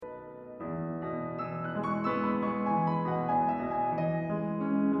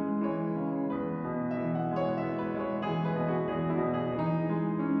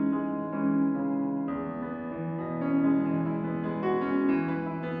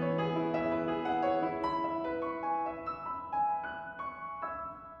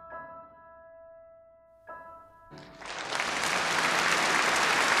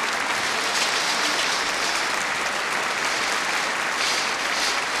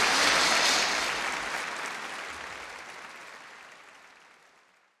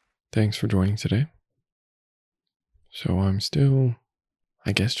Thanks for joining today. So I'm still,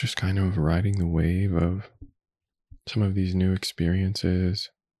 I guess, just kind of riding the wave of some of these new experiences,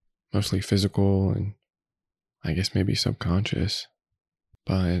 mostly physical and I guess maybe subconscious.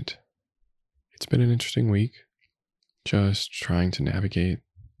 But it's been an interesting week, just trying to navigate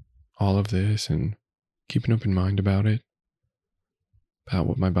all of this and keep an open mind about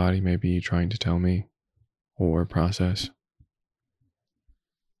what my body may be trying to tell me or process.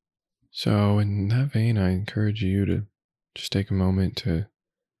 So, in that vein, I encourage you to just take a moment to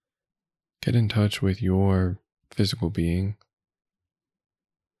get in touch with your physical being.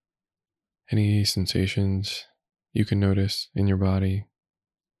 Any sensations you can notice in your body,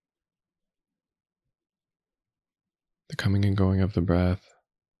 the coming and going of the breath,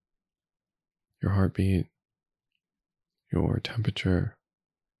 your heartbeat, your temperature,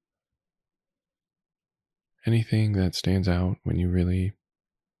 anything that stands out when you really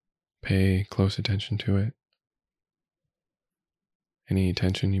pay close attention to it. Any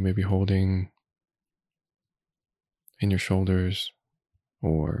tension you may be holding in your shoulders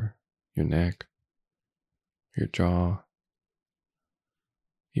or your neck, your jaw,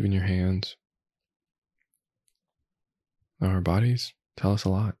 even your hands. Our bodies tell us a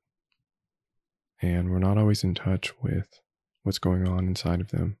lot, and we're not always in touch with what's going on inside of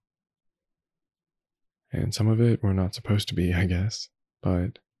them. And some of it we're not supposed to be, I guess,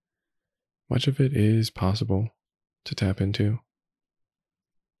 but much of it is possible to tap into.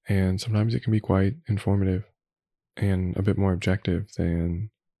 And sometimes it can be quite informative and a bit more objective than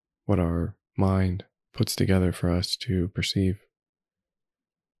what our mind puts together for us to perceive.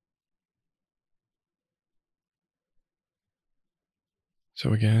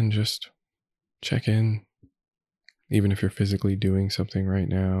 So, again, just check in, even if you're physically doing something right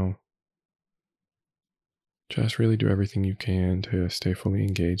now. Just really do everything you can to stay fully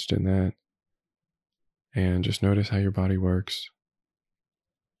engaged in that. And just notice how your body works,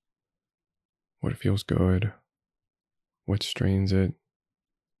 what feels good, what strains it,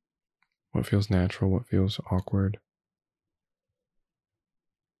 what feels natural, what feels awkward.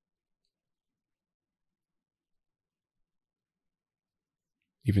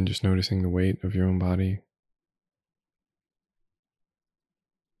 Even just noticing the weight of your own body,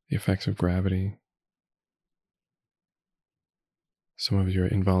 the effects of gravity, some of your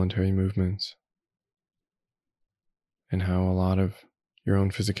involuntary movements, and how a lot of your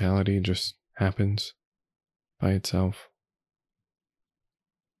own physicality just happens by itself.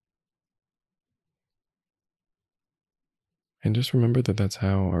 And just remember that that's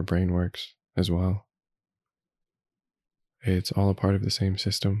how our brain works as well. It's all a part of the same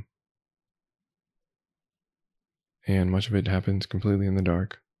system, and much of it happens completely in the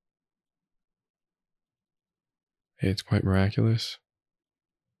dark. It's quite miraculous,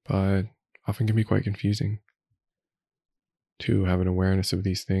 but often can be quite confusing to have an awareness of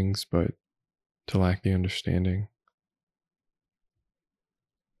these things, but to lack the understanding.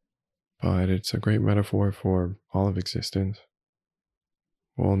 But it's a great metaphor for all of existence.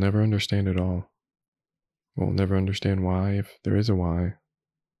 We'll never understand it all. We'll never understand why, if there is a why.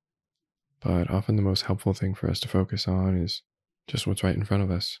 But often the most helpful thing for us to focus on is just what's right in front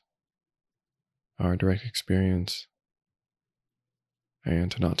of us, our direct experience, and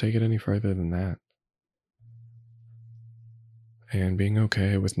to not take it any further than that. And being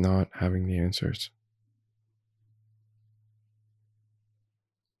okay with not having the answers.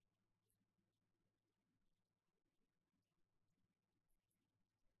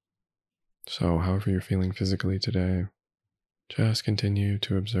 So, however you're feeling physically today, just continue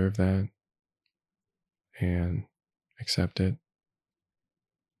to observe that and accept it.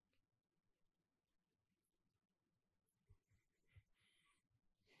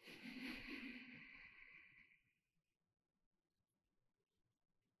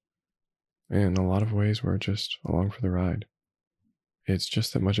 In a lot of ways, we're just along for the ride. It's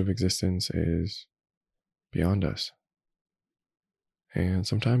just that much of existence is beyond us. And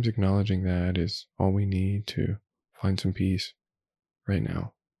sometimes acknowledging that is all we need to find some peace right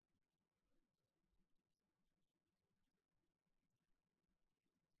now.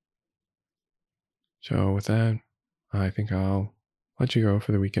 So, with that, I think I'll let you go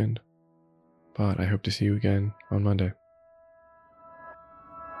for the weekend, but I hope to see you again on Monday.